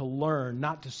not to learn,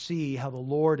 not to see how the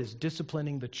Lord is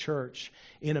disciplining the church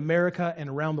in America and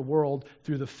around the world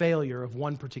through the failure of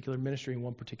one particular ministry and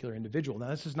one particular individual. Now,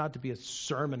 this is not to be a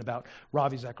sermon about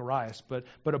Ravi Zacharias, but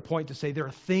a point to say there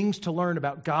are things to learn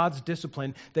about God's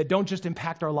discipline that don't just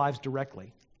impact our lives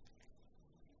directly.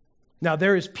 Now,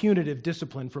 there is punitive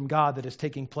discipline from God that is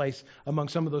taking place among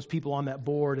some of those people on that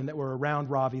board and that were around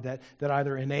Ravi that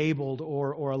either enabled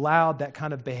or allowed that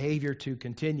kind of behavior to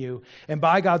continue. And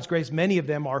by God's grace, many of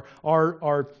them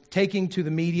are taking to the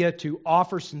media to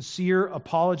offer sincere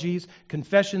apologies,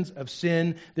 confessions of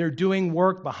sin. They're doing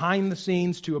work behind the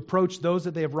scenes to approach those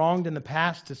that they have wronged in the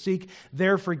past, to seek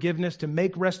their forgiveness, to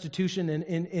make restitution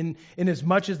in as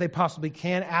much as they possibly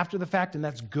can after the fact, and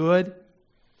that's good.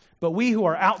 But we who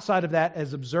are outside of that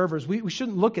as observers, we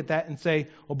shouldn't look at that and say,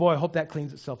 oh boy, I hope that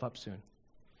cleans itself up soon.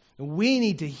 And we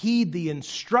need to heed the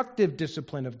instructive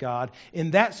discipline of God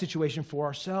in that situation for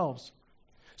ourselves.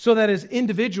 So that as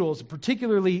individuals,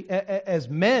 particularly as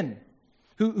men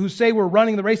who say we're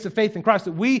running the race of faith in Christ,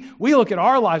 that we look at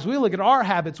our lives, we look at our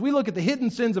habits, we look at the hidden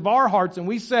sins of our hearts, and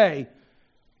we say,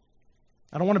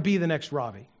 I don't want to be the next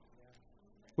Ravi.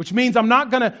 Which means I'm not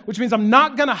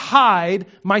gonna hide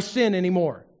my sin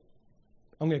anymore.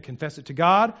 I'm going to confess it to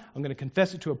God. I'm going to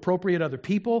confess it to appropriate other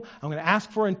people. I'm going to ask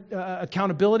for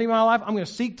accountability in my life. I'm going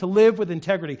to seek to live with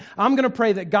integrity. I'm going to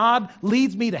pray that God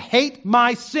leads me to hate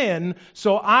my sin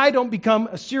so I don't become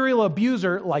a serial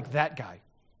abuser like that guy.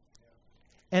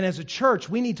 And as a church,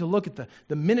 we need to look at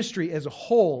the ministry as a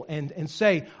whole and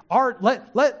say,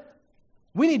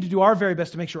 we need to do our very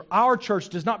best to make sure our church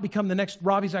does not become the next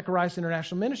Ravi Zacharias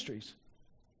International Ministries.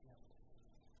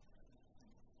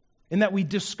 In that we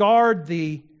discard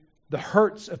the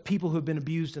hurts of people who have been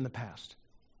abused in the past.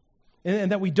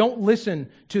 And that we don't listen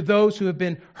to those who have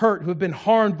been hurt, who have been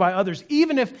harmed by others,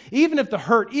 even if the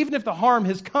hurt, even if the harm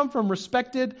has come from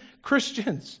respected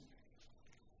Christians.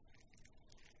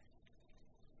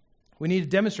 We need to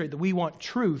demonstrate that we want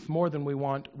truth more than we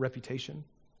want reputation.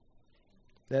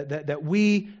 That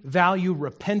we value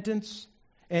repentance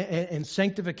and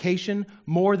sanctification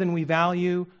more than we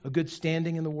value a good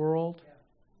standing in the world.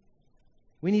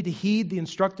 We need to heed the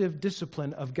instructive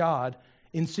discipline of God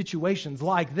in situations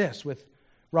like this with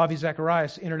Ravi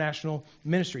Zacharias International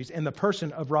Ministries and the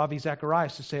person of Ravi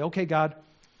Zacharias, to say, okay, God,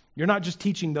 you're not just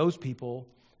teaching those people,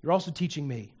 you're also teaching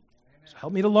me. So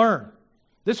help me to learn.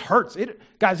 This hurts. It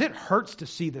hurts to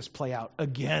see this play out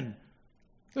again.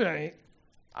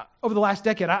 Over the last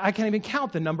decade, I can't even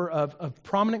count the number of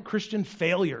prominent Christian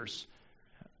failures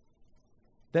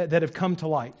that have come to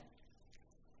light.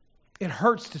 It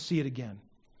hurts to see it again.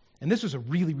 And this was a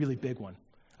really, really big one.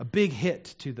 A big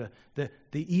hit to the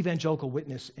evangelical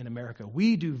witness in America.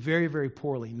 We do very, very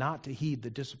poorly not to heed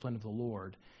the discipline of the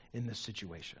Lord in this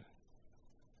situation.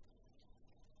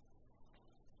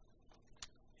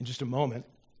 In just a moment,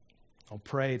 I'll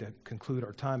pray to conclude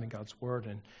our time in God's Word.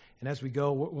 And as we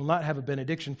go, we'll not have a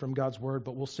benediction from God's Word,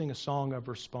 but we'll sing a song of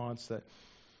response, that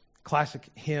classic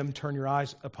hymn, Turn Your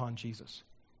Eyes Upon Jesus.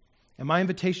 And my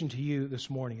invitation to you this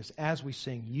morning is, as we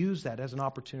sing, use that as an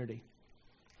opportunity.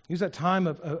 Use that time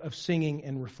of singing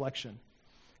and reflection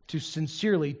to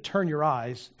sincerely turn your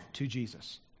eyes to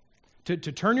Jesus. To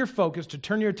turn your focus, to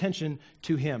turn your attention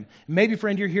to Him. Maybe,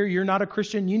 friend, you're here, you're not a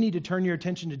Christian, you need to turn your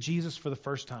attention to Jesus for the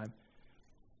first time.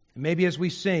 Maybe as we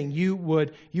sing, you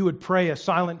would pray a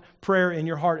silent prayer in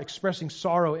your heart, expressing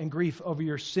sorrow and grief over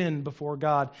your sin before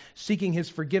God, seeking His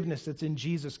forgiveness that's in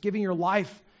Jesus, giving your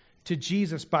life to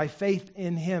Jesus by faith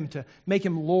in Him, to make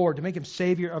Him Lord, to make Him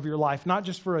Savior of your life, not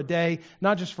just for a day,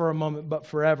 not just for a moment, but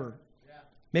forever. Yeah.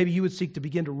 Maybe you would seek to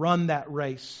begin to run that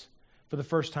race for the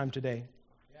first time today.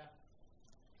 Yeah.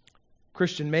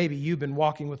 Christian, maybe you've been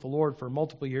walking with the Lord for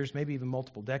multiple years, maybe even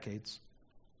multiple decades.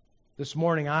 This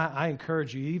morning, I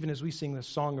encourage you, even as we sing this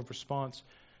song of response,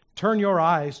 turn your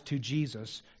eyes to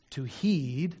Jesus, to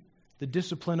heed the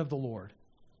discipline of the Lord,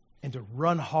 and to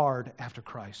run hard after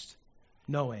Christ,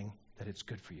 knowing that it's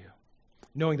good for you.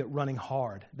 Knowing that running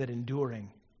hard, that enduring,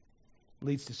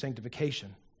 leads to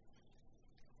sanctification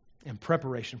and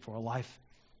preparation for a life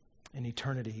in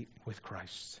eternity with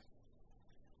Christ.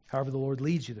 However the Lord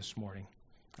leads you this morning,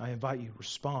 I invite you,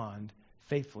 respond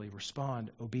faithfully, respond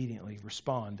obediently,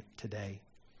 respond today.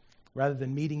 Rather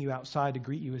than meeting you outside to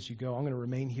greet you as you go, I'm going to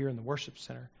remain here in the worship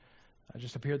center.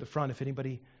 Just up here at the front, if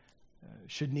anybody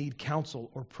should need counsel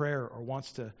or prayer or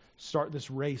wants to start this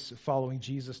race of following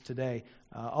Jesus today,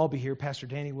 I'll be here. Pastor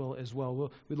Danny will as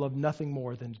well. We'd love nothing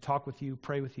more than to talk with you,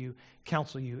 pray with you,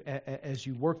 counsel you as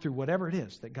you work through whatever it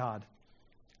is that God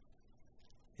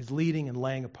is leading and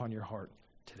laying upon your heart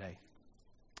today.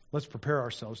 Let's prepare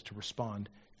ourselves to respond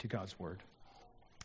to God's word.